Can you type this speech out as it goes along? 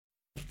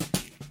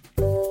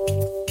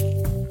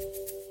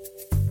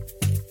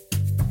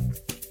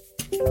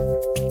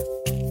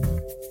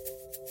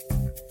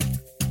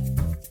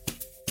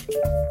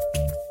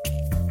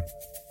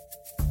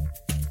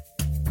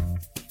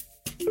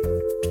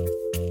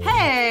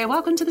Hey,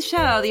 welcome to the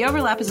show. The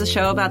Overlap is a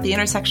show about the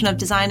intersection of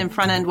design and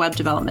front-end web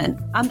development.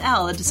 I'm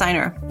Elle, a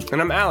designer.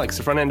 And I'm Alex,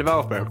 a front-end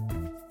developer.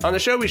 On the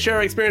show, we share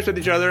our experience with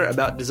each other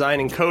about design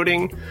and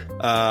coding.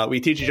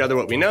 We teach each other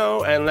what we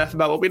know and laugh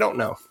about what we don't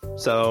know.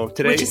 So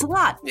today... Which is a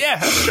lot. Yeah,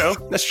 that's true.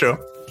 That's true.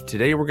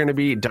 Today, we're going to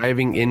be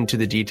diving into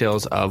the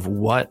details of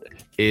what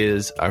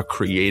is a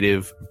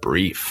creative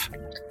brief.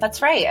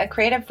 That's right. A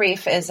creative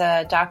brief is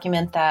a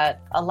document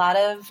that a lot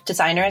of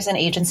designers and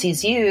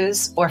agencies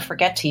use or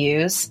forget to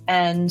use.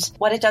 And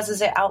what it does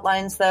is it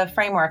outlines the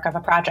framework of a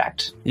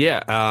project.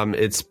 Yeah,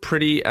 it's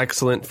pretty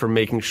excellent for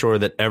making sure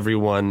that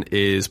everyone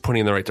is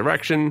pointing in the right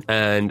direction.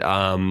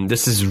 And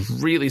this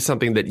is really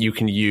something that you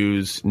can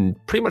use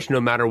pretty much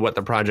no matter what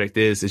the project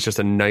is. It's just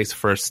a nice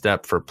first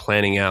step for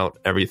planning out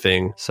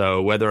everything.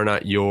 So whether or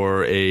not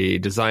you're a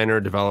designer,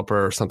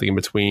 developer, or something in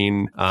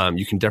between,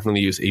 you can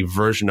definitely use a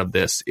version of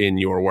this in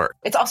your work.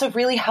 It's also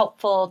really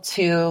helpful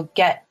to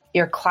get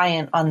your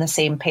client on the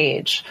same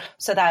page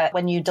so that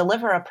when you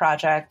deliver a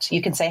project,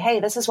 you can say, hey,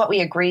 this is what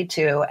we agreed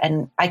to,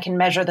 and I can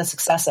measure the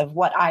success of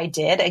what I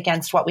did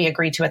against what we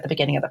agreed to at the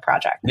beginning of the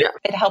project. Yeah.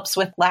 It helps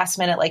with last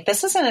minute, like,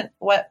 this isn't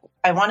what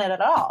I wanted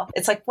at all.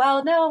 It's like,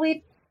 well, no,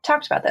 we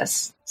talked about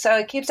this. So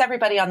it keeps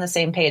everybody on the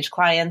same page,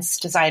 clients,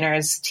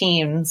 designers,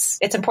 teams.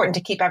 It's important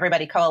to keep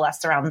everybody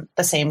coalesced around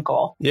the same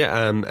goal.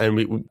 Yeah,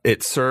 and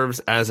it serves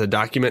as a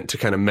document to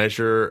kind of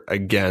measure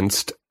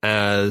against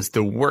as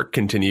the work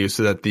continues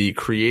so that the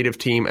creative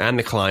team and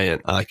the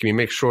client can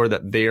make sure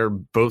that they are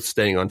both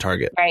staying on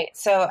target. Right.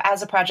 So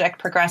as a project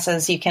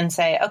progresses, you can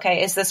say,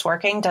 okay, is this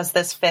working? Does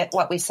this fit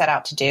what we set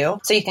out to do?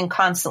 So you can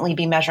constantly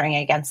be measuring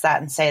against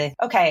that and say,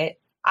 okay,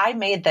 I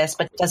made this,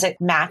 but does it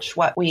match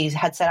what we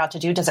had set out to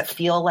do? Does it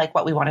feel like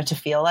what we wanted to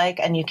feel like?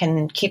 And you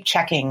can keep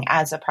checking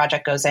as a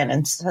project goes in.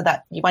 And so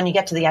that when you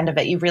get to the end of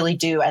it, you really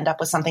do end up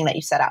with something that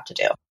you set out to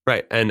do.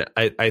 Right. And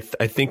I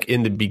think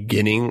in the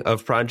beginning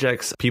of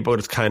projects, people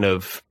just kind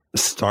of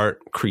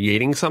start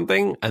creating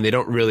something and they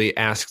don't really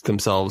ask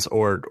themselves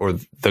or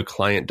the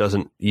client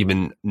doesn't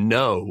even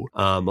know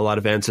a lot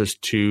of answers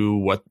to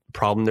what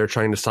problem they're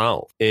trying to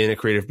solve. In a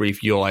creative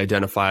brief, you'll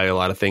identify a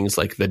lot of things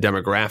like the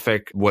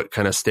demographic, what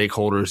kind of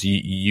stakeholders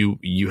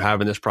you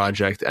have in this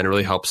project, and it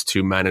really helps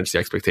to manage the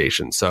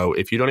expectations. So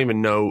if you don't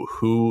even know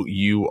who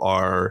you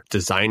are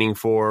designing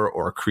for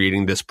or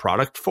creating this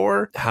product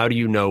for, how do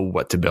you know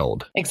what to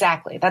build?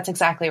 Exactly. That's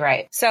exactly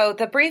right. So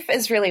the brief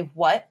is really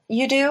what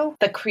you do.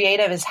 The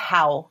creative is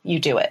how you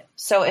do it.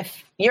 So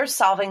if you're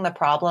solving the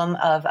problem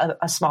of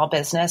a small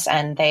business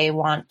and they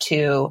want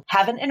to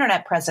have an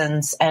internet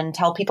presence and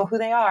tell people who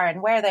they are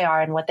and where they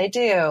are and what they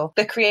do,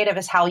 the creative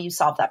is how you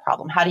solve that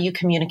problem. How do you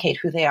communicate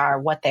who they are,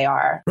 what they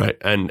are? Right.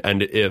 And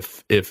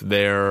if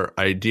their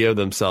idea of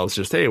themselves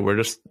just, hey, we're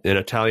just an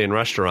Italian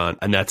restaurant,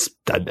 and that's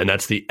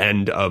the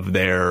end of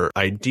their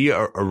idea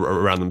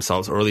around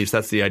themselves, or at least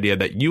that's the idea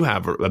that you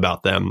have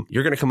about them,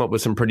 you're going to come up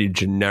with some pretty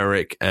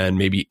generic and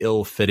maybe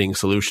ill-fitting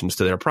solutions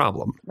to their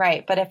problem.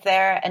 Right. But if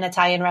they're an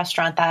Italian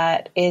restaurant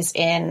that is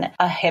in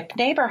a hip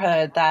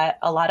neighborhood that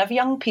a lot of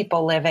young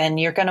people live in,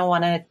 you're going to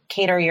want to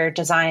cater your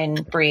design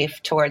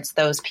brief towards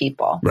those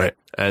people. Right.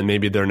 And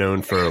maybe they're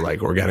known for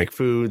like organic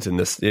foods and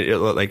this,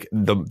 like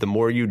the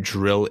more you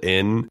drill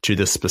in to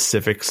the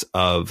specifics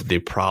of the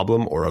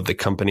problem or of the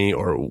company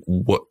or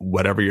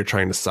whatever you're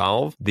trying to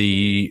solve,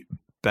 the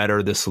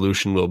better the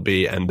solution will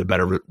be and the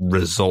better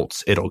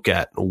results it'll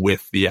get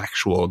with the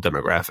actual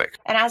demographic.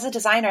 And as a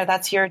designer,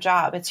 that's your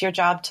job. It's your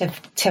job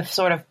to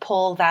sort of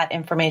pull that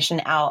information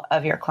out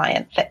of your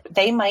client.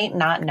 They might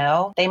not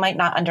know, they might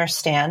not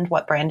understand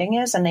what branding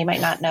is, and they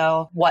might not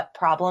know what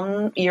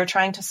problem you're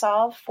trying to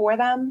solve for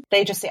them.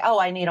 They just say, oh,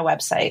 I need a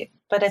website.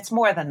 But it's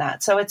more than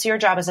that. So it's your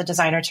job as a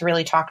designer to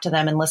really talk to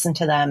them and listen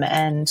to them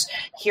and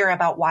hear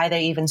about why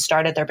they even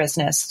started their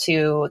business,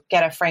 to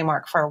get a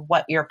framework for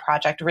what your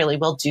project really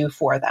will do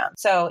for them.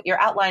 So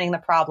you're outlining the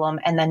problem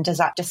and then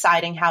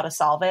deciding how to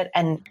solve it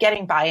and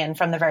getting buy-in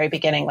from the very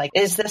beginning. Like,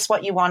 is this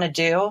what you want to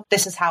do?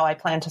 This is how I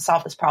plan to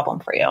solve this problem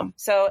for you.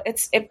 So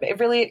it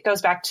really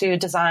goes back to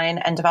design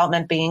and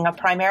development being a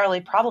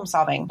primarily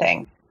problem-solving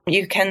thing.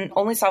 You can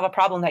only solve a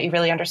problem that you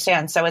really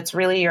understand. So it's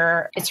really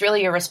your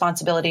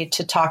responsibility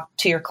to talk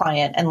to your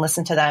client and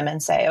listen to them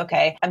and say,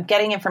 okay, I'm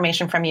getting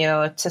information from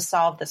you to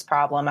solve this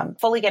problem. I'm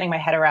fully getting my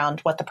head around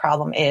what the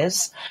problem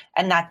is.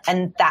 And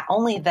that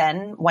only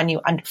then, when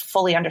you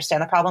fully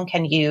understand the problem,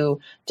 can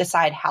you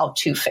decide how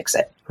to fix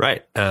it.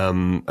 Right. I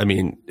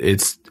mean,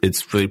 it's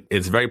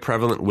very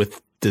prevalent with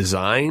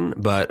design,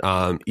 but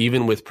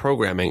even with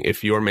programming,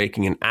 if you're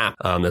making an app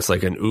that's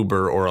like an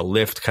Uber or a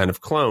Lyft kind of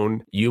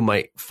clone, you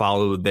might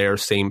follow their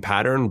same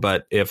pattern.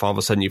 But if all of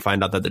a sudden you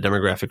find out that the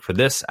demographic for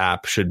this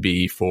app should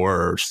be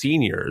for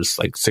seniors,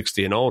 like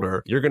 60 and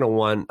older, you're going to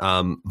want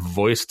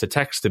voice to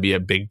text to be a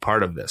big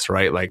part of this,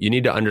 right? Like, you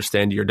need to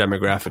understand your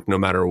demographic no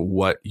matter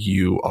what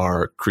you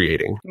are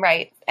creating.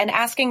 Right. And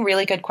asking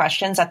really good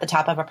questions at the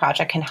top of a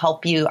project can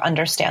help you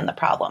understand the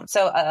problem.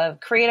 So a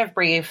creative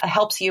brief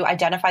helps you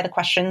identify the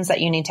questions that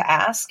you you need to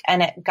ask,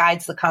 and it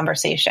guides the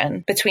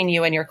conversation between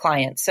you and your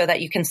client so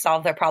that you can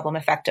solve their problem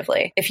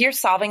effectively. If you're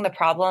solving the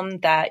problem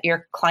that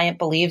your client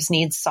believes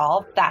needs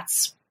solved,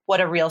 that's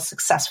what a real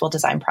successful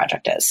design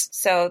project is.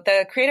 So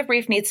the creative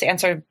brief needs to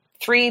answer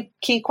 3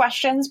 key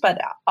questions,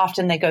 but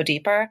often they go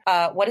deeper.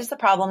 What is the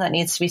problem that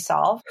needs to be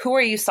solved? Who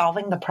are you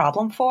solving the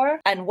problem for?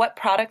 And what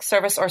product,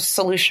 service, or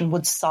solution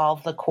would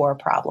solve the core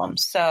problem?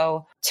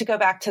 So to go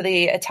back to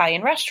the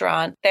Italian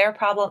restaurant, the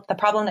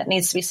problem that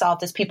needs to be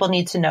solved is people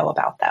need to know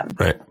about them.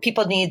 Right.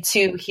 People need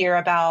to hear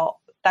about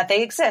that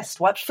they exist,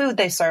 what food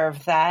they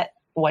serve,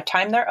 what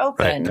time they're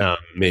open. Right.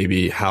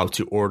 Maybe how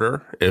to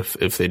order if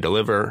they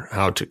deliver,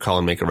 how to call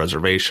and make a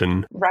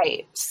reservation.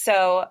 Right.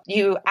 So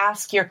you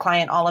ask your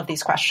client all of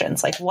these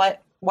questions, like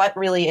what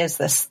really is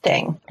this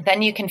thing?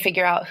 Then you can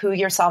figure out who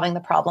you're solving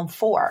the problem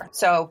for.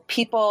 So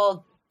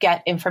people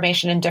get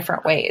information in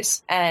different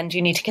ways, and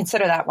you need to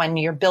consider that when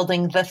you're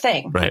building the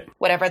thing, right?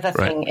 Whatever the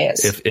thing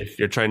is. If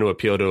you're trying to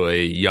appeal to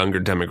a younger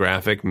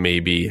demographic,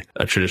 maybe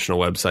a traditional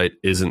website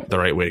isn't the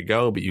right way to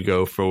go, but you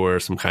go for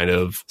some kind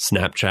of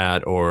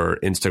Snapchat or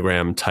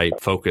Instagram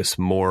type focus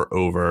more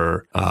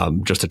over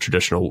just a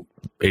traditional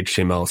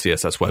HTML,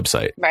 CSS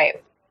website.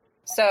 Right.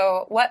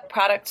 So what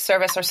product,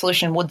 service, or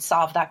solution would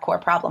solve that core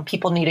problem?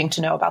 People needing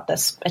to know about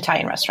this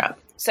Italian restaurant.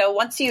 So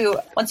once you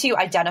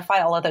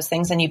identify all of those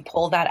things and you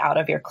pull that out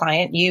of your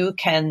client, you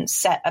can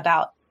set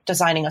about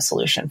designing a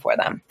solution for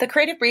them. The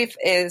creative brief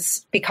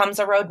becomes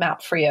a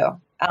roadmap for you.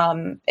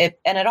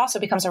 It also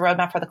becomes a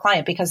roadmap for the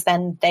client because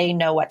then they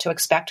know what to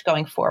expect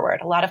going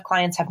forward. A lot of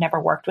clients have never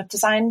worked with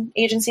design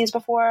agencies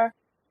before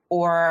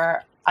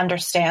or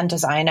understand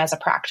design as a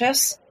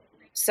practice.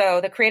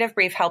 So the creative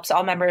brief helps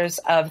all members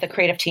of the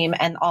creative team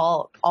and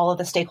all of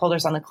the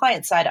stakeholders on the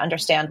client side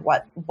understand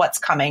what's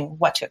coming,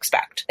 what to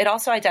expect. It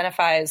also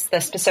identifies the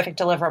specific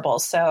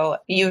deliverables. So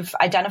you've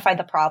identified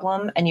the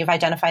problem and you've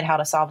identified how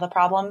to solve the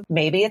problem.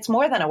 Maybe it's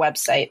more than a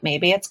website.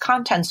 Maybe it's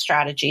content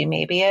strategy.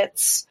 Maybe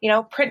it's,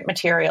 print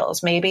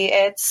materials. Maybe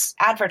it's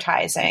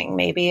advertising.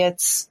 Maybe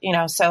it's,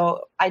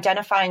 so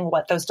identifying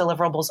what those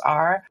deliverables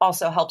are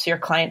also helps your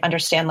client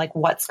understand like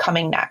what's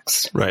coming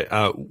next. Right.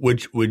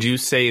 Would you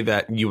say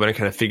that you want to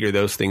kind of figure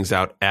those things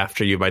out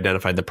after you've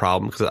identified the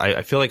problem? Because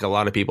I feel like a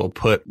lot of people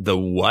put the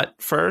what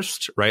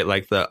first, right?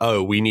 Like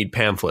we need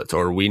pamphlets,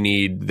 or we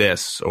need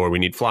this, or we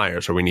need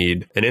flyers, or we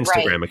need an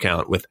Instagram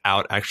account,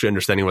 without actually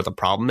understanding what the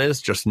problem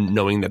is, just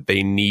knowing that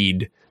they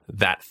need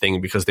that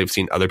thing because they've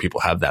seen other people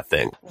have that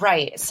thing.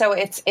 Right. So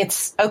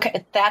it's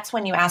okay. That's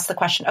when you ask the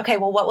question, okay,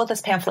 well, what will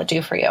this pamphlet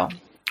do for you?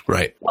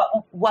 Right.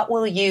 What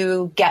will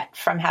you get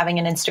from having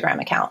an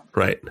Instagram account?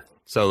 Right.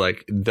 So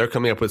like they're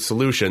coming up with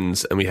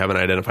solutions and we haven't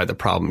identified the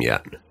problem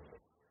yet.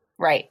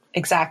 Right.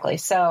 Exactly.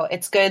 So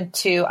it's good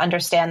to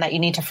understand that you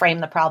need to frame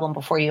the problem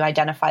before you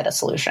identify the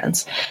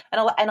solutions.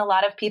 And a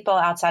lot of people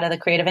outside of the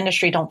creative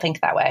industry don't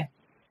think that way.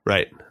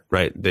 Right.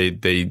 Right.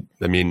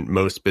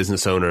 Most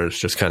business owners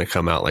just kind of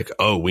come out like,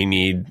 oh, we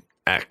need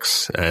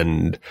X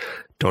and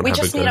don't have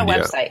a good idea. We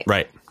just need a website.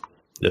 Right.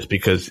 Just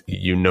because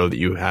you know that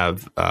you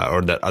have,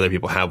 or that other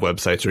people have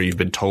websites, or you've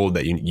been told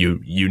that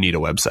you need a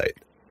website.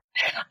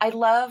 I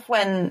love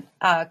when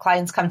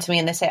clients come to me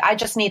and they say, I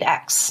just need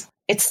X.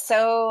 It's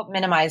so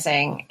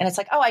minimizing. And it's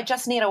like, oh, I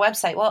just need a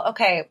website. Well,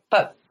 okay,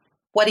 but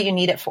what do you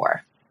need it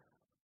for?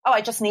 Oh,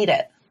 I just need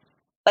it.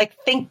 Like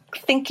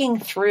thinking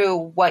through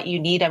what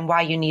you need and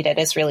why you need it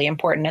is really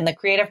important. And the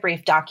creative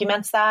brief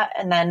documents that.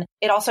 And then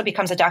it also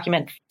becomes a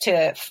document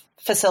to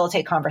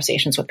facilitate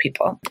conversations with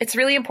people. It's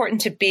really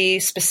important to be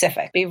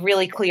specific, be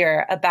really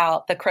clear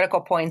about the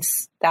critical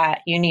points that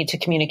you need to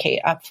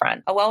communicate up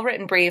front. A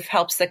well-written brief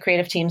helps the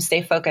creative team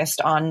stay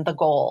focused on the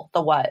goal,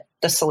 the what,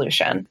 the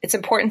solution. It's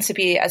important to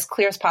be as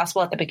clear as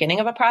possible at the beginning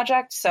of a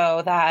project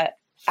so that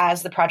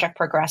as the project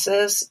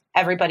progresses,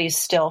 everybody's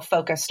still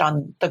focused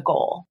on the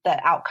goal,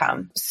 the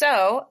outcome.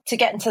 So to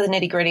get into the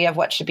nitty-gritty of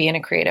what should be in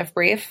a creative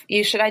brief,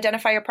 you should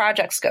identify your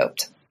project scope.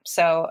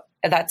 So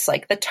that's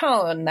like the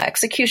tone, the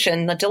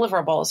execution, the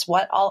deliverables.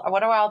 What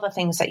are all the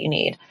things that you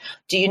need?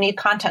 Do you need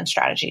content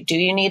strategy? Do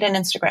you need an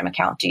Instagram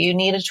account? Do you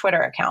need a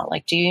Twitter account?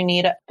 Like, do you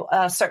need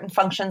certain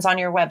functions on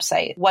your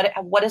website?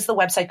 What is the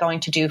website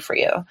going to do for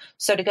you?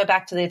 So to go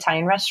back to the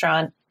Italian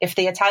restaurant, if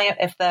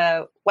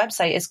the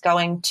website is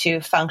going to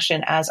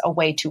function as a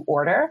way to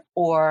order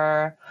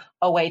or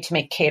a way to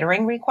make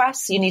catering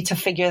requests, you need to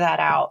figure that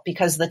out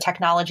because the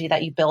technology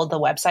that you build the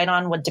website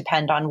on would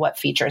depend on what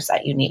features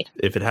that you need.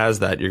 If it has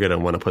that, you're going to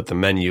want to put the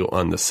menu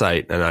on the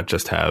site and not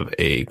just have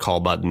a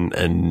call button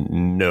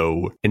and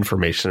no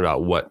information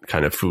about what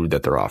kind of food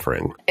that they're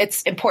offering.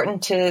 It's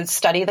important to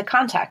study the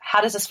context.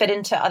 How does this fit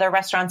into other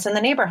restaurants in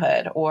the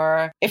neighborhood?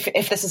 Or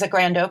if this is a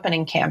grand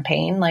opening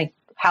campaign, like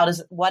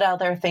what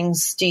other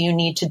things do you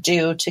need to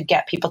do to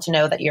get people to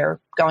know that you're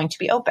going to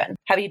be open?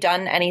 Have you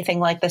done anything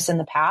like this in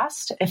the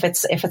past? If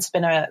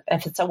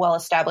it's a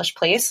well-established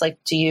place, like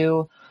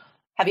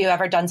have you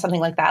ever done something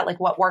like that?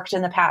 Like what worked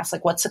in the past?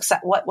 Like what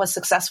was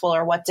successful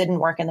or what didn't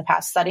work in the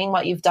past? Studying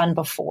what you've done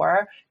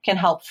before can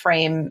help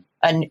frame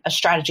a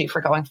strategy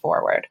for going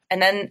forward.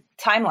 And then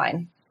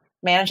timeline.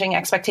 managing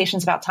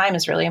expectations about time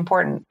is really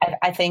important.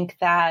 I think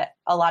that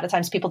a lot of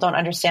times people don't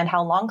understand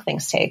how long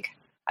things take.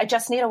 I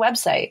just need a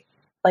website.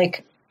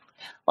 Like,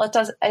 well, it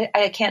does.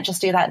 I can't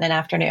just do that in an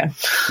afternoon.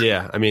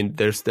 Yeah. I mean,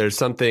 there's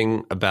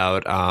something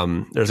about,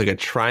 there's like a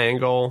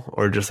triangle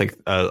or just like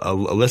a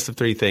list of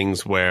 3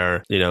 things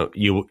where,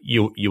 you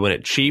want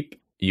it cheap,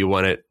 you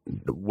want it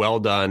well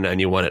done, and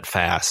you want it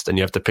fast, and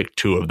you have to pick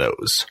 2 of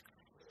those.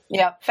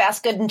 Yeah.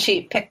 Fast, good, and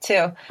cheap. Pick 2.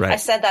 Right. I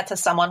said that to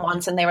someone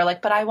once and they were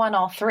like, but I want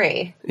all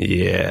 3.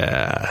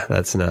 Yeah.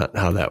 That's not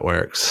how that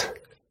works.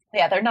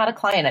 Yeah. They're not a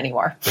client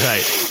anymore.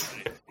 Right.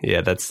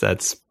 Yeah. That's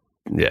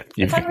yeah.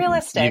 It's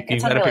unrealistic.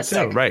 It's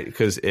unrealistic. Right.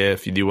 Because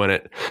if you do want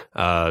it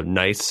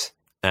nice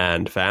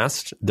and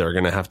fast, they're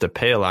going to have to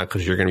pay a lot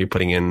because you're going to be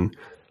putting in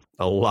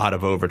a lot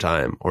of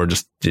overtime or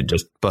just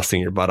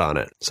busting your butt on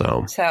it.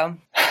 So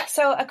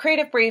a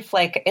creative brief,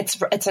 like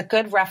it's a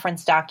good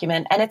reference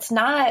document, and it's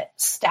not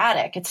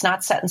static. It's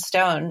not set in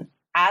stone.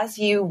 As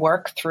you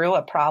work through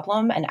a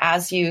problem and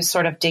as you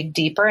sort of dig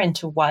deeper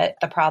into what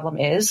the problem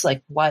is,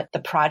 like what the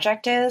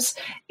project is,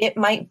 it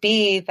might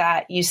be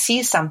that you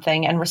see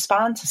something and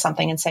respond to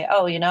something and say,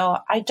 oh,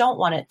 I don't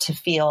want it to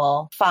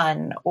feel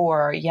fun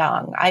or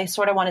young. I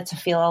sort of want it to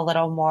feel a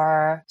little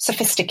more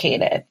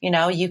sophisticated.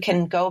 You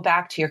can go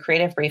back to your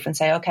creative brief and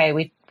say, okay,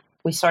 we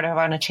sort of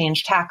want to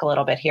change tack a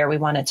little bit here. We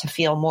want it to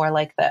feel more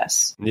like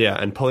this.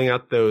 Yeah. And pulling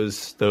out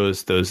those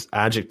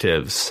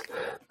adjectives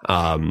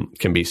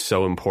can be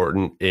so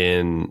important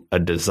in a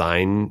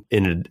design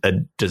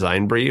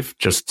brief,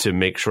 just to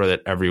make sure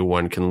that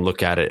everyone can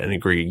look at it and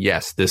agree,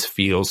 yes, this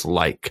feels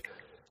like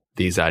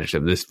these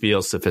adjectives. This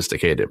feels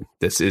sophisticated.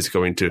 This is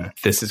going to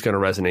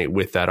resonate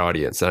with that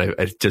audience. And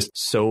I just,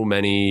 so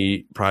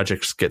many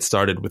projects get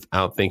started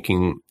without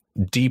thinking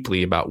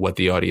deeply about what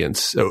the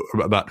audience,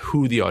 about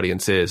who the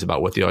audience is,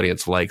 about what the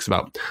audience likes,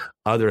 about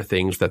other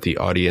things that the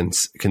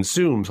audience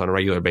consumes on a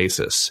regular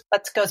basis.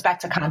 That goes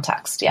back to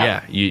context.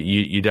 Yeah. Yeah.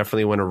 You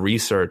definitely want to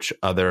research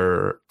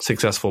other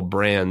successful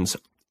brands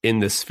in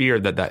the sphere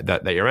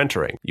that you're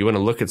entering. You want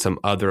to look at some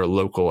other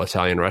local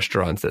Italian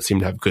restaurants that seem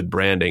to have good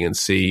branding and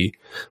see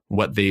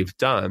what they've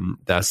done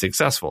that's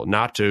successful,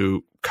 not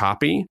to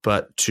copy,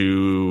 but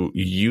to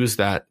use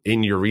that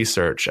in your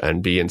research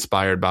and be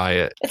inspired by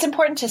it. It's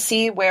important to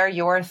see where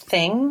your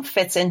thing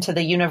fits into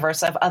the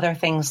universe of other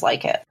things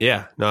like it.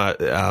 Yeah.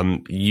 No,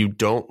 you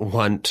don't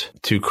want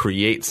to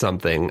create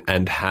something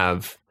and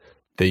have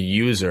the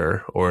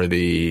user or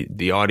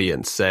the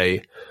audience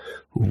say,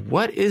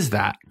 what is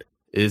that?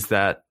 Is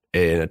that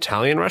an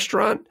Italian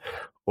restaurant?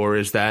 Or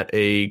is that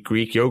a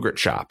Greek yogurt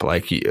shop?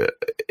 Like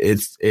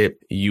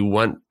you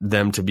want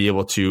them to be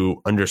able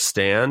to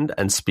understand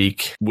and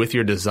speak with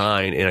your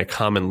design in a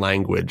common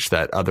language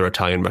that other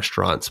Italian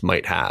restaurants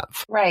might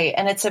have. Right.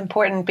 And it's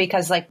important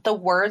because like the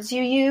words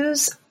you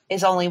use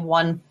is only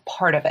one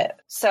part of it.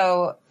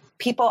 So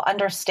people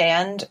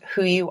understand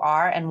who you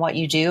are and what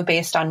you do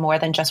based on more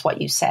than just what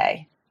you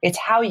say. It's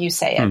how you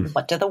say it.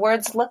 What do the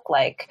words look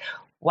like?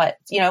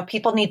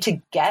 People need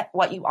to get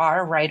what you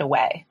are right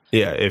away.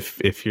 Yeah,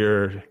 if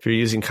you're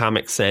using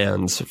Comic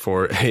Sans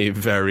for a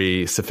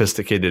very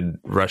sophisticated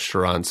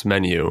restaurant's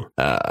menu,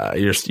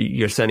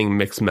 you're sending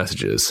mixed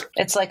messages.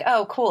 It's like,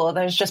 oh, cool,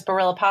 there's just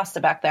Barilla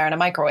pasta back there in a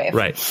microwave.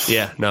 Right.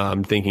 Yeah. No,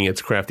 I'm thinking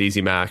it's Kraft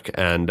Easy Mac,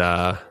 and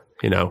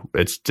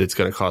it's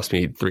going to cost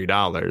me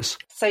 $3.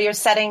 So you're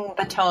setting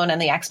the tone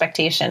and the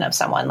expectation of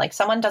someone. Like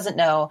someone doesn't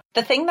know.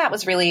 The thing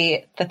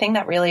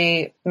that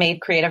really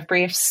made creative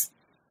briefs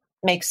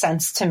make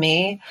sense to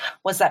me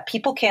was that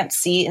people can't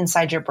see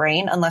inside your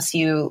brain unless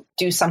you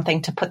do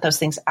something to put those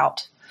things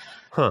out.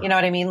 Huh. You know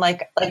what I mean?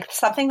 Like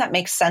something that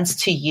makes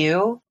sense to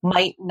you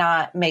might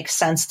not make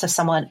sense to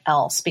someone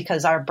else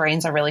because our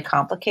brains are really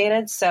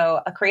complicated. So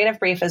a creative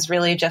brief is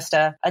really just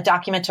a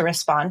document to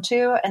respond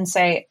to and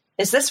say,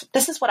 this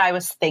is what I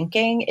was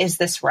thinking. Is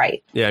this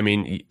right? Yeah, I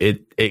mean,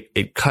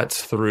 it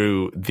cuts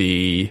through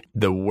the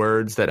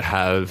words that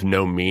have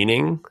no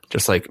meaning.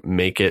 Just like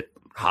make it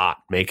hot,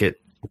 make it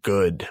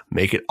good,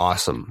 make it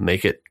awesome,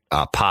 make it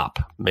pop,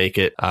 make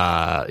it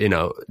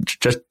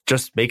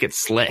just make it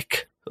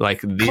slick.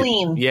 Like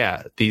clean.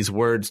 Yeah, these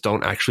words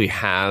don't actually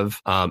have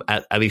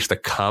at least a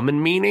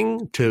common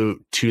meaning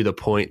to the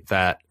point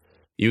that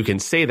you can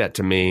say that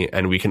to me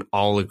and we can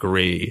all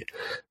agree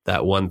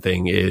that one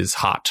thing is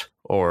hot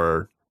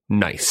or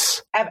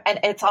nice. And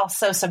it's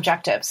also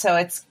subjective. So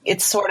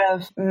it's sort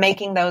of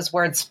making those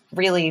words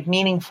really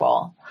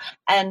meaningful.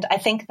 And I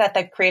think that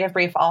the creative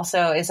brief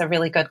also is a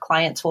really good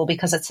client tool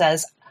because it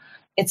says,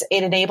 it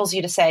enables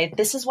you to say,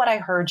 this is what I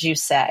heard you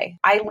say.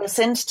 I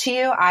listened to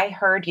you. I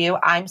heard you.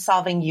 I'm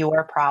solving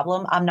your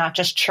problem. I'm not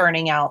just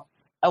churning out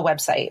a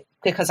website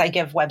because I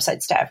give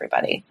websites to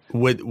everybody.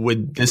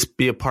 Would this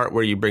be a part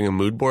where you bring a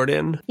mood board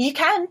in? You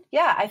can.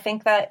 Yeah. I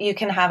think that you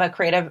can have a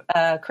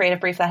creative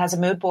brief that has a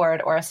mood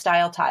board or a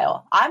style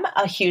tile. I'm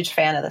a huge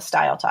fan of the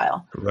style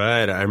tile.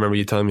 Right. I remember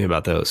you telling me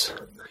about those.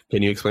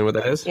 Can you explain what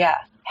that is? Yeah.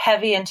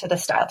 Heavy into the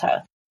style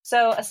tile.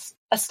 So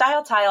a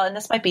style tile, and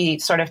this might be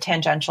sort of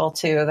tangential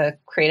to the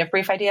creative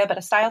brief idea, but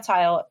a style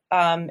tile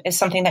is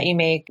something that you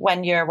make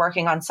when you're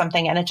working on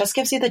something, and it just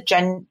gives you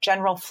the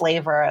general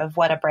flavor of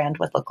what a brand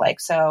would look like.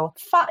 So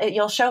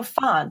you'll show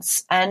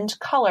fonts and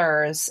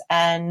colors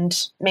and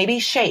maybe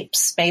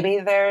shapes. Maybe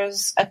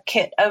there's a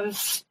kit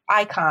of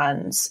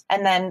icons.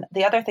 And then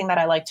the other thing that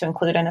I like to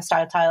include in a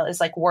style tile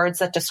is like words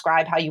that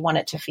describe how you want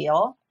it to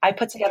feel. I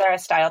put together a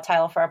style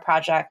tile for a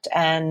project,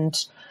 and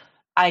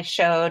I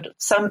showed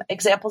some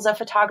examples of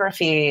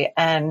photography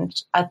and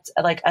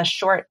a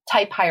short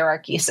type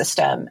hierarchy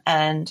system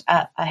and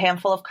a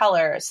handful of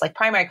colors, like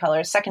primary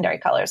colors, secondary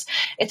colors.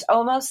 It's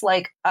almost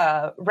like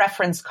a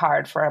reference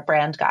card for a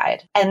brand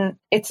guide. And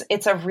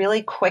it's a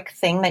really quick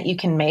thing that you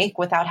can make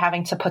without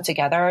having to put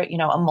together,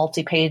 a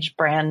multi-page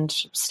brand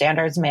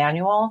standards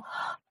manual.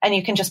 And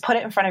you can just put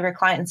it in front of your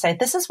client and say,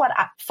 this is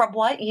from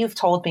what you've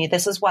told me,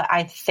 this is what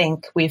I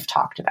think we've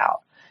talked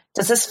about.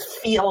 Does this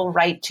feel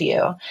right to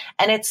you?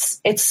 And it's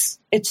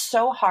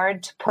so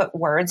hard to put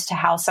words to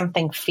how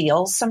something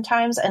feels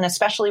sometimes. And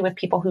especially with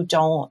people who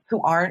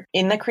aren't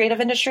in the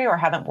creative industry or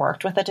haven't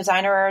worked with a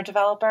designer or a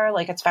developer,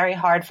 like it's very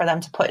hard for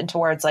them to put into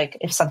words, like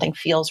if something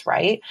feels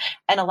right.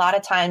 And a lot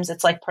of times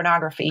it's like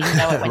pornography, you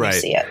know it when right. You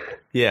see it.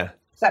 Yeah.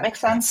 Does that make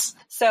sense?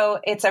 So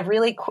it's a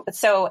really,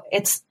 not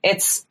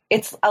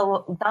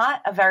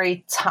a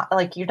very,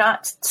 like you're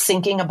not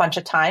sinking a bunch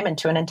of time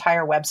into an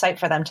entire website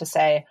for them to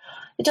say,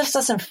 it just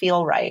doesn't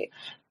feel right.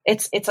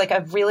 It's like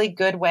a really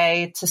good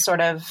way to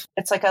sort of,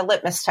 it's like a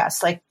litmus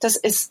test. Like, this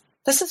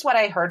is what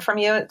I heard from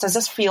you. Does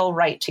this feel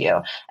right to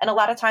you? And a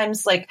lot of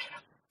times, like,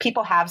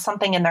 people have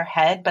something in their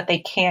head, but they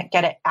can't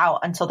get it out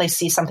until they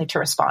see something to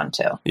respond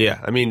to. Yeah.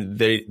 I mean,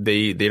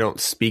 they don't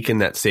speak in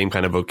that same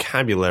kind of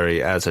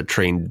vocabulary as a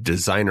trained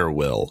designer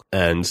will.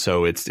 And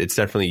so it's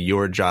definitely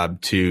your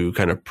job to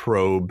kind of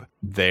probe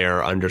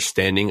their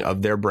understanding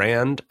of their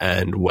brand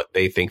and what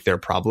they think their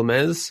problem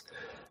is,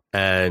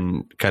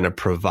 and kind of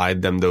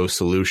provide them those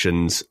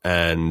solutions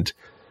and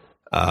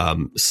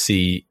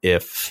see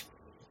if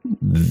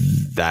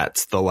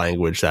that's the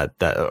language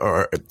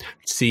or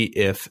see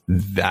if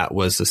that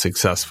was a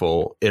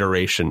successful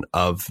iteration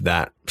of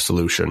that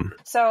solution.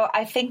 So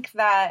I think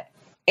that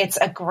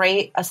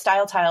a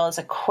style tile is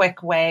a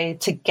quick way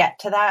to get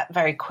to that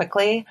very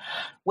quickly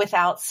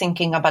without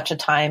sinking a bunch of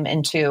time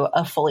into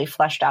a fully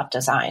fleshed out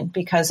design.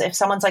 Because if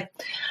someone's like,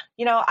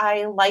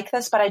 I like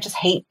this, but I just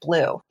hate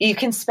blue. You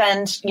can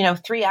spend,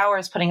 3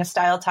 hours putting a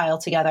style tile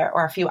together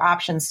or a few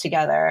options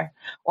together,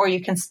 or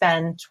you can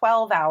spend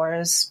 12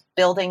 hours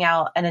building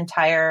out an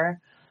entire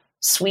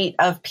suite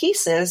of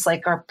pieces,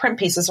 or print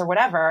pieces or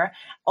whatever,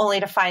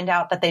 only to find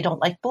out that they don't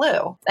like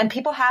blue. And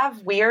people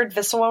have weird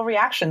visceral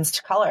reactions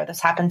to color.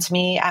 This happened to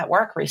me at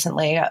work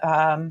recently.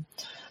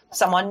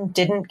 Someone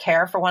didn't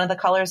care for one of the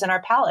colors in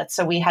our palette,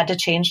 so we had to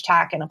change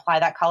tack and apply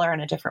that color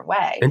in a different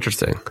way.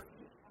 Interesting.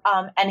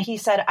 And he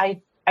said,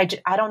 I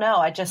don't know.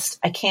 I just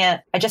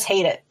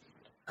hate it.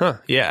 Huh.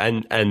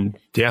 Yeah. And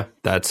yeah,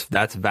 that's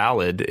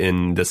valid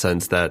in the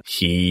sense that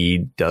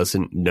he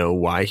doesn't know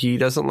why he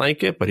doesn't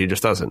like it, but he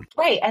just doesn't.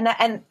 Right.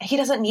 And he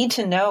doesn't need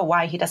to know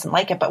why he doesn't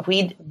like it, but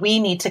we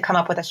need to come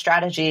up with a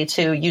strategy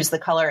to use the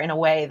color in a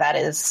way that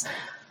is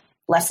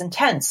less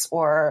intense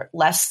or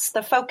less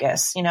the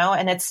focus,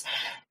 and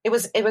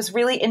it was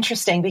really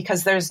interesting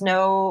because there's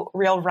no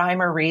real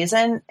rhyme or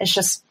reason. It's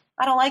just,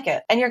 I don't like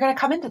it. And you're going to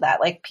come into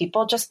that. Like,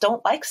 people just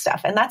don't like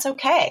stuff, and that's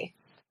okay.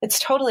 It's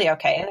totally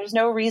okay. And there's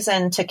no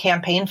reason to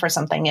campaign for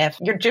something if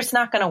you're just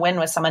not going to win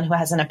with someone who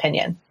has an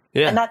opinion.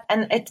 Yeah.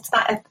 And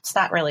it's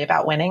not really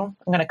about winning. I'm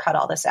going to cut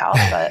all this out,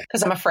 but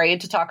because I'm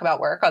afraid to talk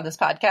about work on this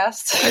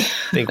podcast. I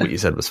think what you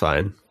said was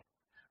fine.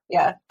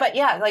 Yeah. But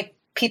yeah, like,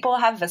 people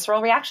have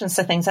visceral reactions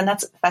to things, and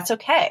that's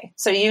okay.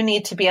 So you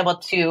need to be able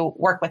to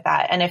work with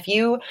that. And if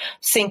you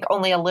sink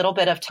only a little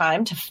bit of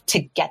time to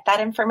get that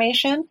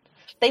information,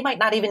 they might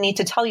not even need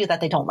to tell you that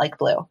they don't like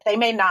blue. They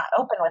may not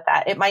open with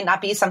that. It might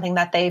not be something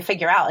that they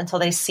figure out until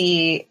they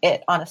see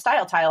it on a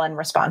style tile and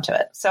respond to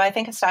it. So I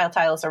think a style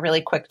tile is a really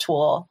quick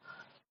tool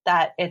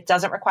that it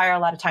doesn't require a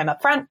lot of time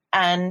up front,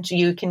 and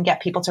you can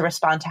get people to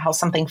respond to how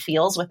something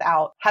feels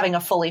without having a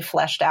fully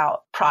fleshed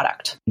out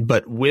product.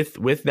 But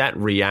with that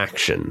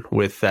reaction,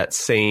 with that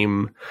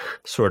same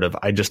sort of,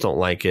 I just don't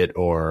like it,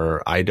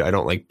 or I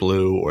don't like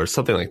blue, or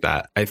something like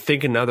that, I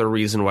think another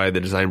reason why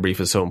the design brief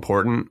is so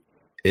important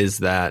is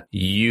that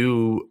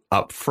you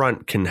up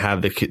front can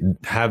have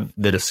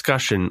the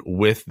discussion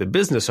with the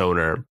business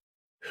owner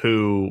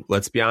who,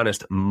 let's be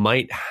honest,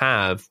 might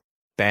have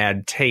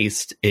bad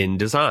taste in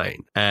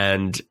design.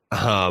 And,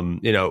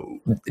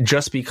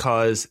 just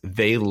because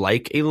they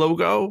like a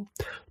logo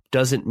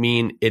doesn't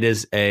mean it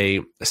is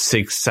a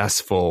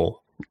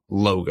successful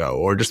logo,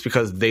 or just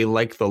because they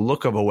like the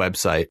look of a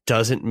website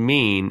doesn't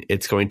mean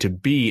it's going to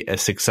be a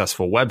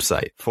successful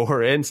website.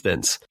 For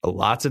instance,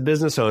 lots of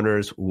business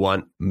owners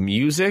want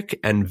music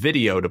and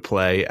video to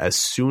play as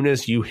soon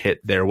as you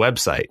hit their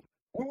website.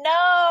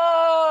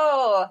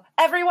 No,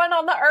 everyone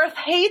on the earth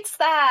hates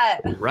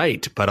that.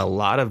 Right. But a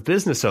lot of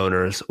business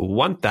owners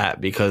want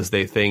that because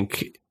they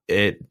think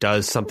it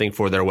does something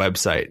for their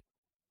website.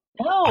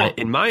 No,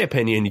 In my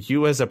opinion,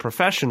 you as a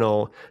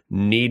professional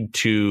need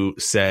to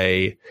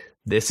say,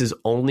 this is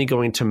only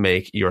going to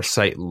make your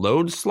site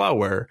load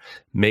slower,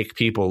 make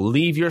people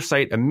leave your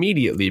site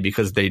immediately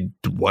because they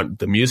want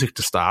the music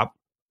to stop.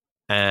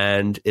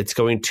 And it's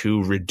going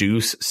to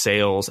reduce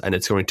sales and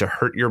it's going to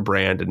hurt your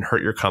brand and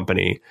hurt your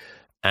company.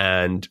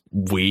 And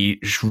we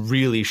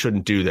really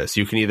shouldn't do this.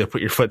 You can either put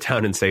your foot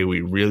down and say,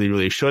 we really,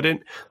 really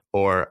shouldn't.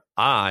 Or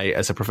I,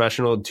 as a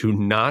professional, do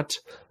not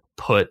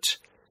put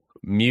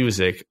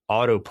music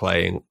auto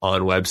playing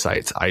on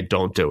websites. I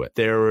don't do it.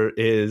 There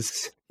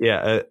is,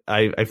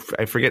 I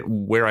forget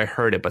where I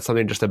heard it, but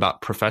something just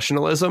about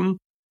professionalism,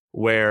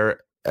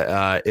 where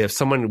if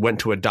someone went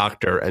to a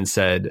doctor and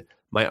said,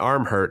 my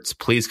arm hurts,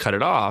 please cut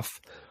it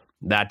off,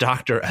 that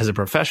doctor as a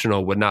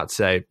professional would not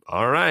say,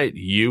 all right,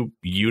 you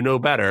know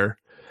better.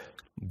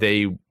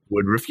 They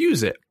would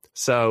refuse it.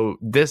 So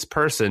this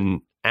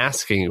person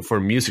asking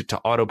for music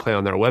to autoplay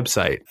on their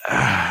website,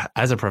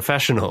 as a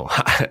professional,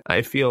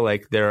 I feel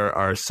like there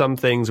are some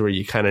things where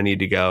you kind of need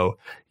to go,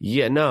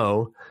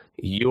 no,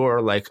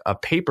 you're like a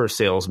paper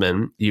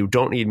salesman. You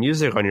don't need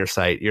music on your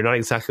site. You're not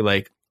exactly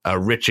like a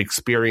rich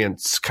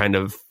experience kind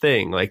of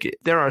thing. Like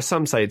there are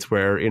some sites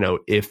where,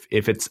 if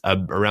it's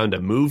around a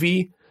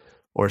movie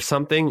or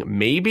something,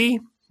 maybe.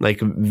 Like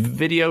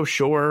video,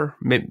 sure,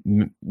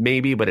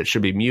 maybe, but it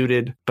should be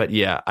muted. But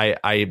yeah,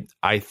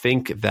 I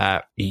think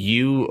that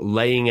you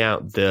laying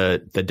out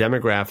the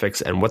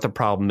demographics and what the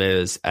problem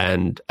is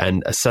and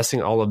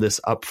assessing all of this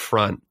up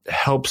front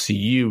helps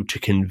you to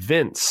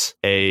convince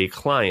a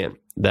client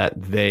that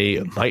they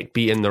might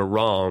be in the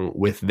wrong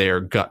with their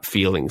gut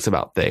feelings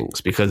about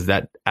things, because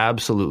that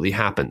absolutely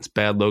happens.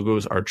 Bad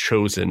logos are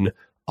chosen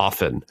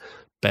often.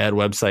 Bad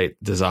website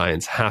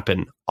designs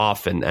happen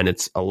often, and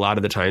it's a lot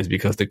of the times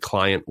because the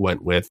client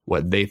went with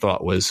what they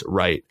thought was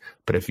right.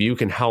 But if you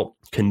can help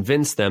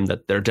convince them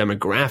that their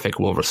demographic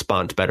will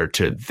respond better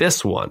to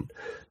this one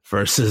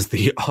versus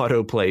the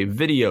autoplay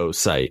video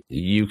site,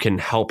 you can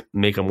help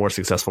make a more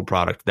successful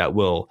product that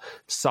will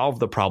solve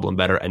the problem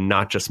better and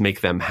not just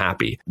make them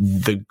happy.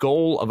 The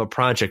goal of a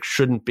project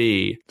shouldn't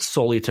be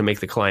solely to make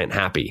the client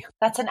happy.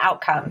 That's an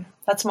outcome.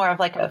 That's more of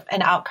like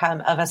an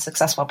outcome of a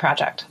successful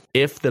project.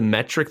 If the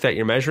metric that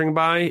you're measuring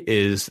by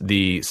is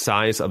the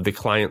size of the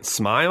client's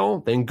smile,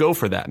 then go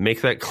for that.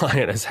 Make that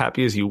client as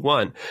happy as you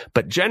want.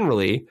 But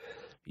generally,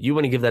 you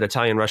want to give that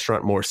Italian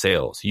restaurant more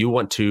sales. You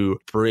want to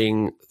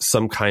bring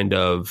some kind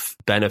of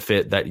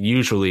benefit that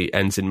usually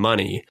ends in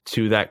money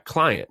to that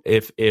client.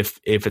 If it's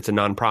a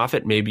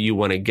nonprofit, maybe you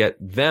want to get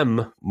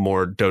them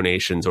more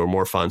donations or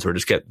more funds, or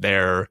just get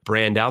their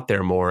brand out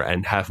there more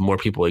and have more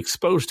people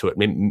exposed to it.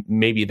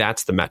 Maybe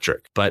that's the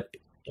metric. But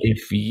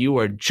if you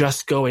are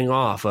just going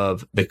off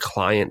of the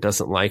client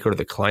doesn't like it or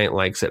the client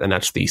likes it, and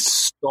that's the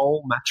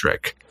sole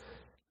metric,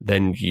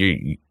 then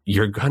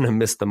you're going to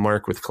miss the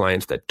mark with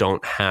clients that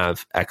don't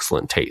have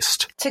excellent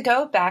taste. To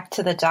go back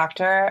to the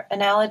doctor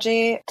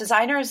analogy,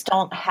 designers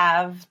don't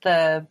have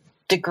the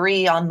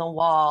degree on the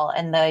wall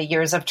and the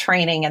years of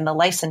training and the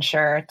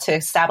licensure to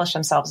establish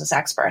themselves as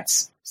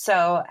experts.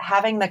 So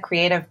having the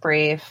creative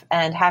brief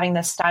and having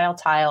the style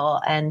tile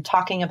and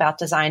talking about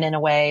design in a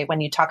way, when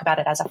you talk about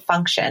it as a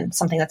function,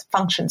 something that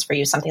functions for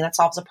you, something that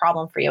solves a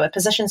problem for you, it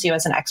positions you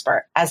as an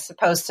expert, as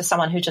opposed to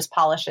someone who just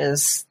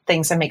polishes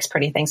things and makes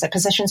pretty things. It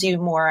positions you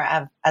more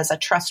as a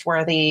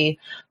trustworthy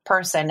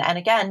person. And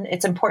again,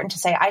 it's important to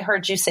say, I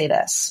heard you say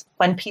this.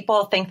 When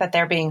people think that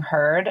they're being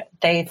heard,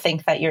 they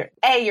think that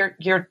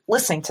you're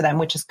listening to them,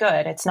 which is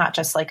good. It's not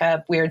just like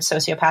a weird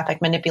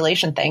sociopathic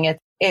manipulation thing.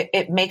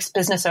 It makes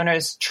business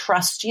owners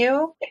trust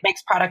you. It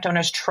makes product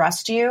owners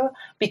trust you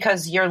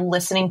because you're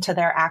listening to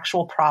their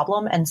actual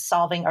problem and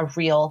solving a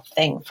real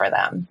thing for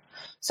them.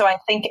 So I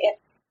think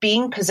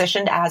being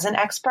positioned as an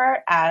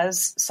expert,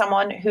 as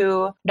someone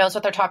who knows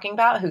what they're talking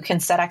about, who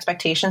can set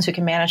expectations, who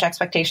can manage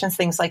expectations,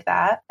 things like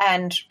that,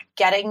 and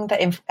getting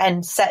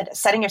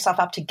setting yourself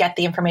up to get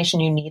the information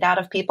you need out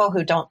of people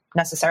who don't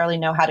necessarily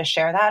know how to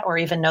share that or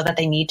even know that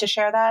they need to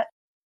share that,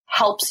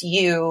 helps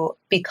you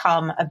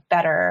become a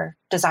better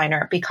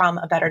designer, become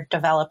a better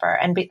developer,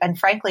 and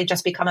frankly,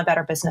 just become a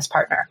better business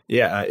partner.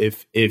 Yeah,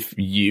 if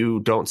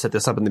you don't set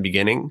this up in the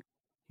beginning,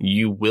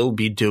 you will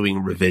be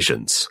doing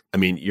revisions. I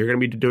mean, you're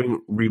going to be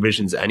doing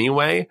revisions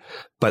anyway,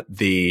 but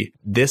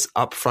this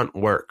upfront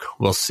work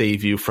will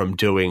save you from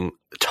doing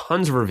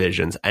tons of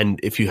revisions. And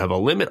if you have a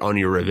limit on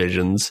your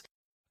revisions,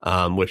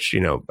 which,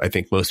 I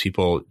think most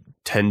people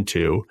tend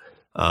to,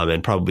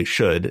 and probably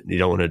should, you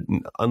don't want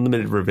to,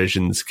 unlimited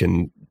revisions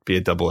can be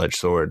a double-edged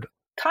sword.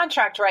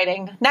 Contract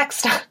writing,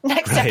 next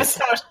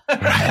episode.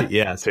 Right.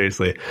 Yeah,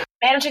 seriously.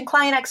 Managing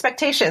client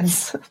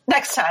expectations,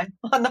 next time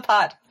on the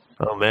pod.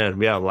 Oh man,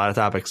 we have a lot of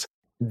topics.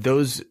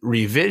 Those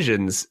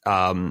revisions,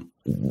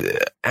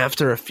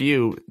 after a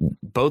few,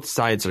 both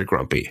sides are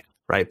grumpy,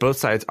 right? Both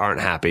sides aren't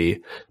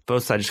happy.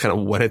 Both sides just kind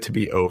of want it to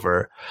be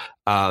over.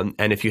 And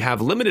if you have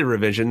limited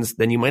revisions,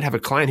 then you might have a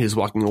client who's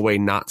walking away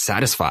not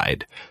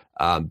satisfied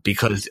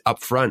because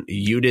up front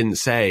you didn't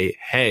say,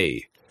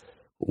 hey,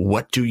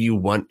 what do you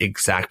want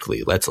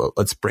exactly?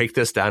 Let's break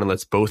this down and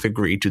let's both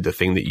agree to the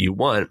thing that you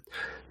want.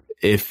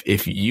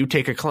 if you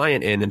take a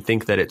client in and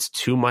think that it's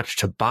too much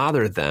to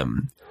bother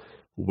them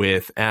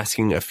with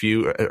asking a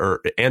few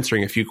or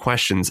answering a few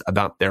questions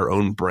about their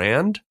own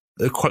brand,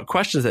 the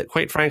questions that,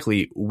 quite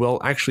frankly, will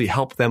actually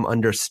help them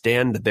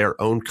understand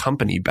their own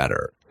company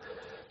better,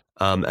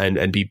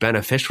 and be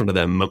beneficial to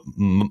them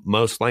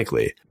most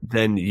likely,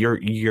 then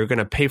you're going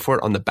to pay for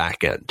it on the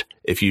back end.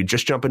 If you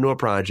just jump into a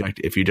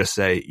project, if you just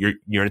say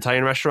you're an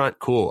Italian restaurant,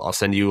 cool, I'll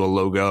send you a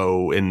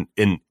logo in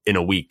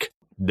a week.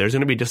 There's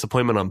going to be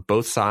disappointment on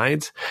both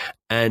sides,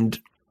 and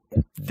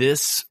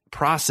this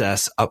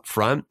process up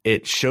front,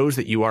 it shows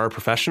that you are a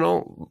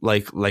professional,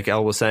 like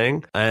Elle was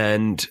saying,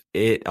 and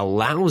it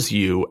allows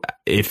you,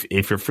 if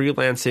you're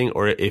freelancing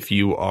or if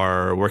you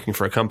are working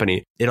for a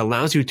company, it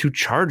allows you to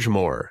charge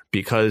more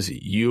because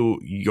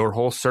your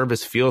whole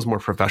service feels more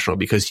professional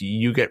because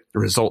you get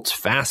results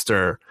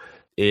faster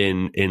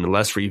in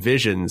less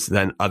revisions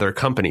than other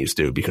companies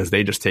do, because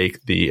they just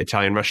take the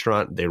Italian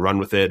restaurant, they run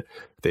with it,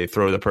 they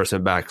throw the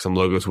person back some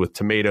logos with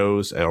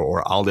tomatoes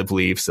or olive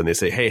leaves, and they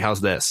say, hey,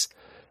 how's this?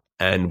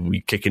 And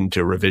we kick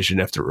into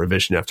revision after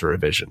revision after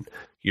revision.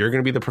 You're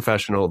going to be the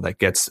professional that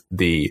gets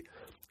the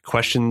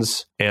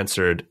questions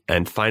answered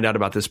and find out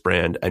about this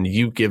brand, and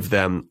you give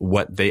them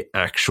what they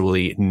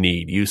actually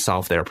need. You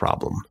solve their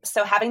problem.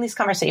 So having these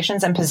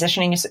conversations and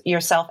positioning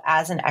yourself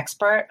as an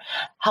expert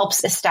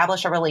helps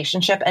establish a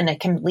relationship, and it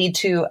can lead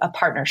to a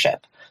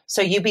partnership.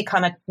 So you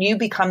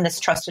become this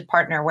trusted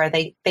partner where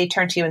they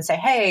turn to you and say,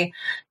 hey,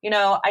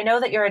 I know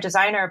that you're a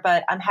designer,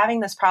 but I'm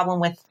having this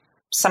problem with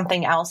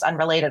something else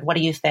unrelated. What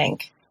do you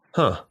think?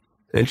 Huh.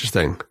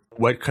 Interesting.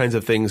 What kinds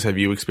of things have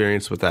you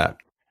experienced with that?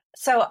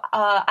 So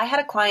I had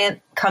a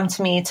client come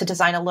to me to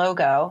design a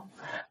logo,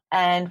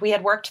 and we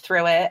had worked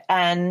through it,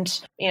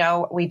 and,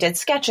 we did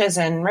sketches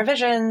and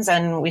revisions,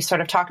 and we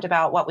sort of talked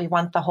about what we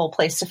want the whole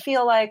place to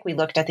feel like. We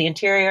looked at the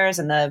interiors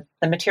and the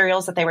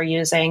materials that they were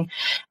using.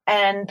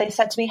 And they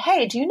said to me,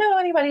 hey, do you know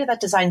anybody that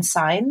designs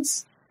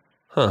signs?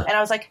 Huh. And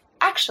I was like,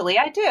 actually,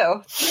 I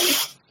do.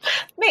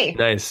 Me.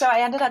 Nice. So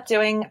I ended up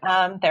doing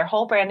their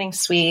whole branding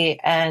suite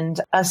and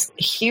a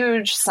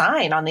huge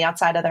sign on the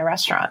outside of their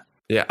restaurant.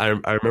 Yeah, I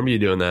remember you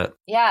doing that.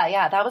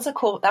 Yeah. That was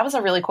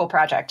a really cool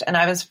project. And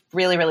I was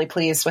really, really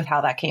pleased with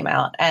how that came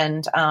out.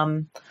 And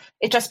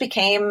it just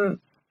became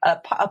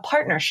a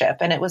partnership.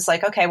 And it was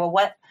like, okay, well,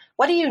 what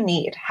do you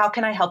need? How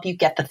can I help you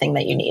get the thing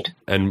that you need?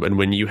 And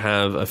when you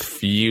have a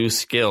few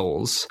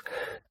skills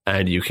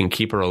and you can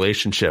keep a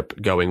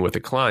relationship going with a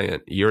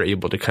client, you're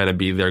able to kind of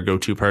be their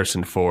go-to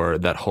person for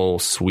that whole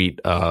suite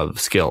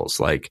of skills,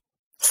 like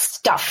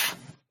stuff,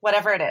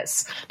 whatever it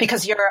is,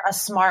 because you're a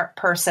smart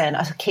person,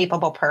 a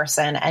capable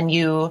person, and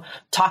you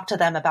talk to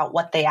them about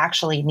what they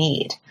actually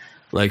need.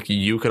 Like,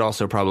 you could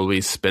also probably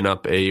spin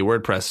up a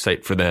WordPress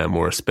site for them,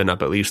 or spin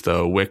up at least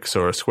a Wix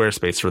or a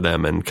Squarespace for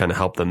them and kind of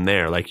help them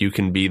there. Like, you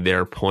can be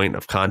their point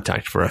of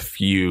contact for a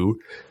few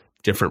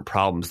different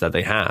problems that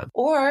they have,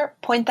 or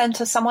point them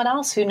to someone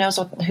else who knows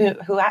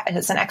who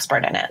is an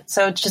expert in it.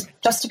 So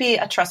just to be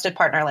a trusted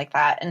partner like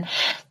that. And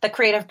the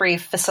Creative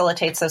Brief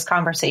facilitates those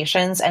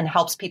conversations and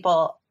helps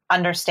people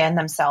understand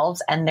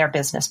themselves and their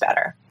business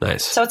better.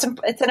 Nice. So it's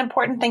an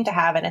important thing to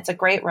have, and it's a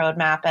great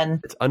roadmap,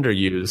 and it's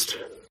underused.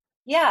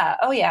 Yeah.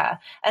 Oh yeah.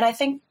 And I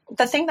think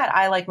the thing that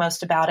I like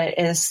most about it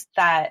is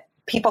that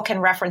people can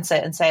reference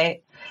it and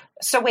say,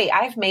 so wait,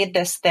 I've made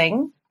this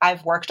thing.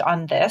 I've worked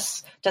on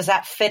this. Does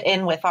that fit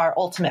in with our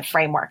ultimate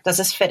framework? Does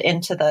this fit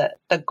into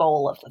the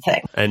goal of the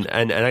thing? And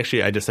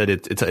actually, I just said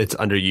it's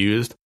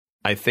underused.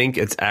 I think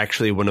it's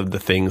actually one of the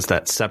things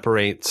that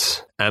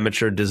separates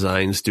amateur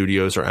design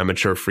studios or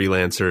amateur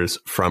freelancers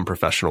from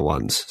professional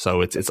ones.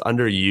 So it's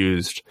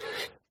underused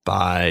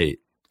by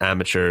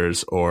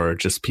amateurs or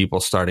just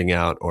people starting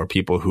out or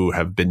people who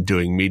have been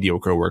doing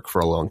mediocre work for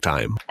a long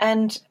time.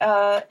 And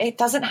it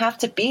doesn't have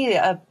to be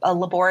a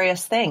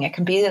laborious thing. It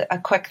can be a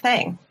quick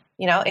thing.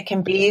 It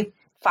can be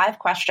 5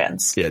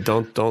 questions. Yeah,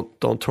 don't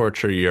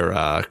torture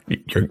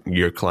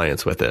your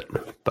clients with it.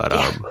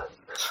 But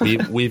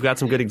we've got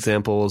some good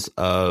examples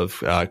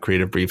of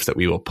creative briefs that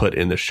we will put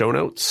in the show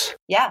notes.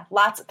 Yeah,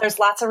 there's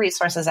lots of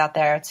resources out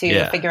there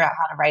to figure out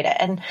how to write it,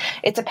 and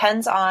it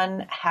depends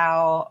on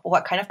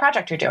what kind of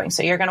project you're doing.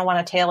 So you're going to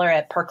want to tailor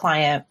it per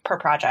client, per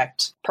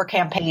project, per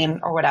campaign,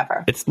 or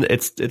whatever.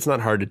 It's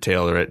not hard to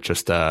tailor it.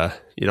 Just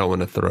you don't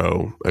want to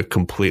throw a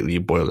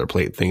completely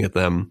boilerplate thing at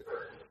them.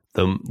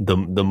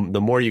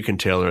 The more you can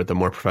tailor it, the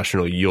more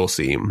professional you'll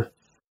seem.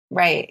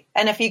 Right.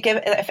 And if you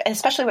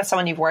especially with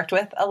someone you've worked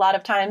with a lot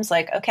of times,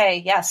 like,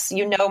 okay, yes,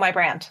 my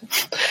brand.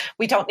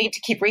 We don't need to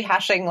keep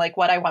rehashing like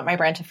what I want my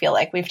brand to feel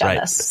like. We've done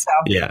this. So.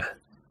 Yeah.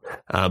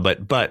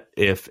 But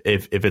if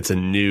it's a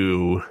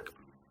new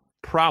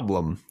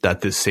problem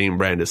that this same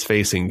brand is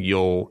facing,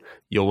 you'll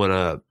want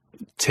to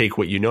take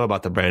what you know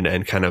about the brand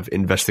and kind of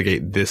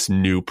investigate this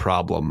new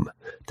problem,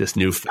 this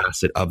new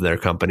facet of their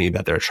company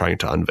that they're trying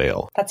to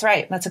unveil. That's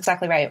right. That's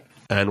exactly right.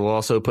 And we'll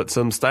also put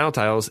some style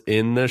tiles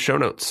in the show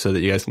notes so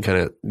that you guys can kind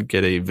of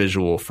get a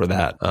visual for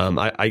that.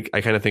 I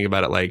kind of think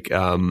about it like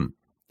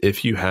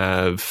if you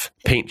have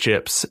paint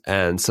chips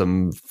and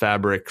some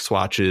fabric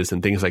swatches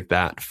and things like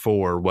that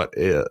for what,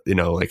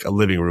 like a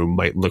living room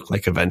might look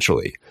like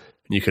eventually.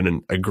 You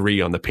can agree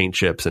on the paint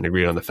chips and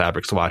agree on the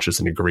fabric swatches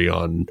and agree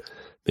on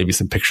maybe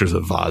some pictures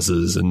of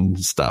vases and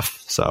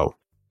stuff. So.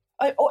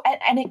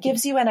 And it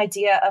gives you an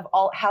idea of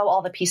how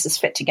all the pieces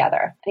fit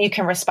together. And you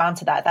can respond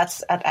to that.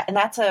 That's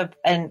a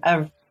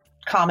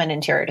common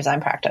interior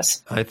design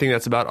practice. I think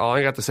that's about all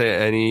I got to say.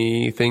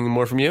 Anything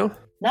more from you?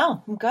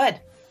 No, I'm good.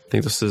 I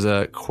think this is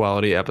a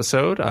quality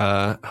episode.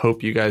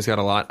 Hope you guys got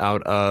a lot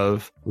out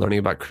of learning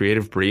about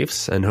creative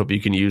briefs, and hope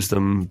you can use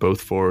them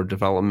both for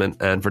development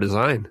and for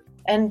design.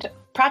 And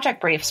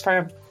project briefs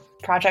for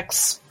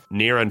projects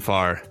near and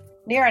far.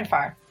 Near and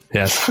far.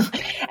 Yes.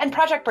 And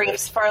project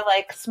briefs for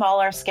like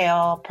smaller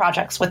scale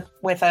projects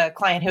with a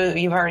client who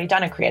you've already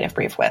done a creative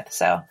brief with.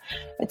 So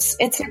it's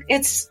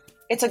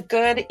a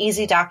good,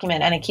 easy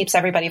document, and it keeps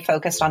everybody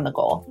focused on the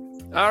goal.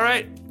 All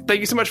right.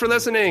 Thank you so much for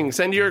listening.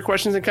 Send your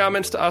questions and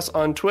comments to us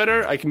on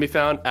Twitter. I can be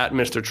found at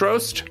Mr.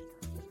 Trost.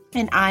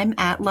 And I'm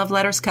at Love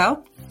Letters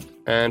Co.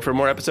 And for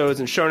more episodes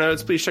and show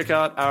notes, please check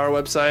out our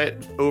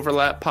website,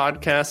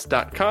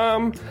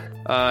 overlappodcast.com.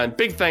 And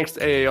big thanks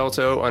to AA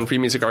Alto on Free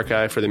Music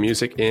Archive for the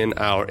music in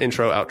our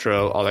intro,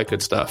 outro, all that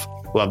good stuff.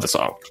 Love the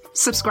song.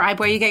 Subscribe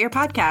where you get your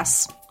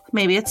podcasts.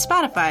 Maybe it's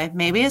Spotify.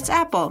 Maybe it's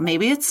Apple.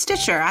 Maybe it's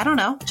Stitcher. I don't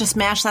know. Just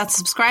mash that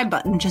subscribe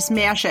button. Just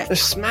mash it.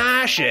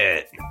 Smash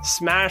it.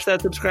 Smash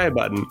that subscribe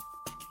button.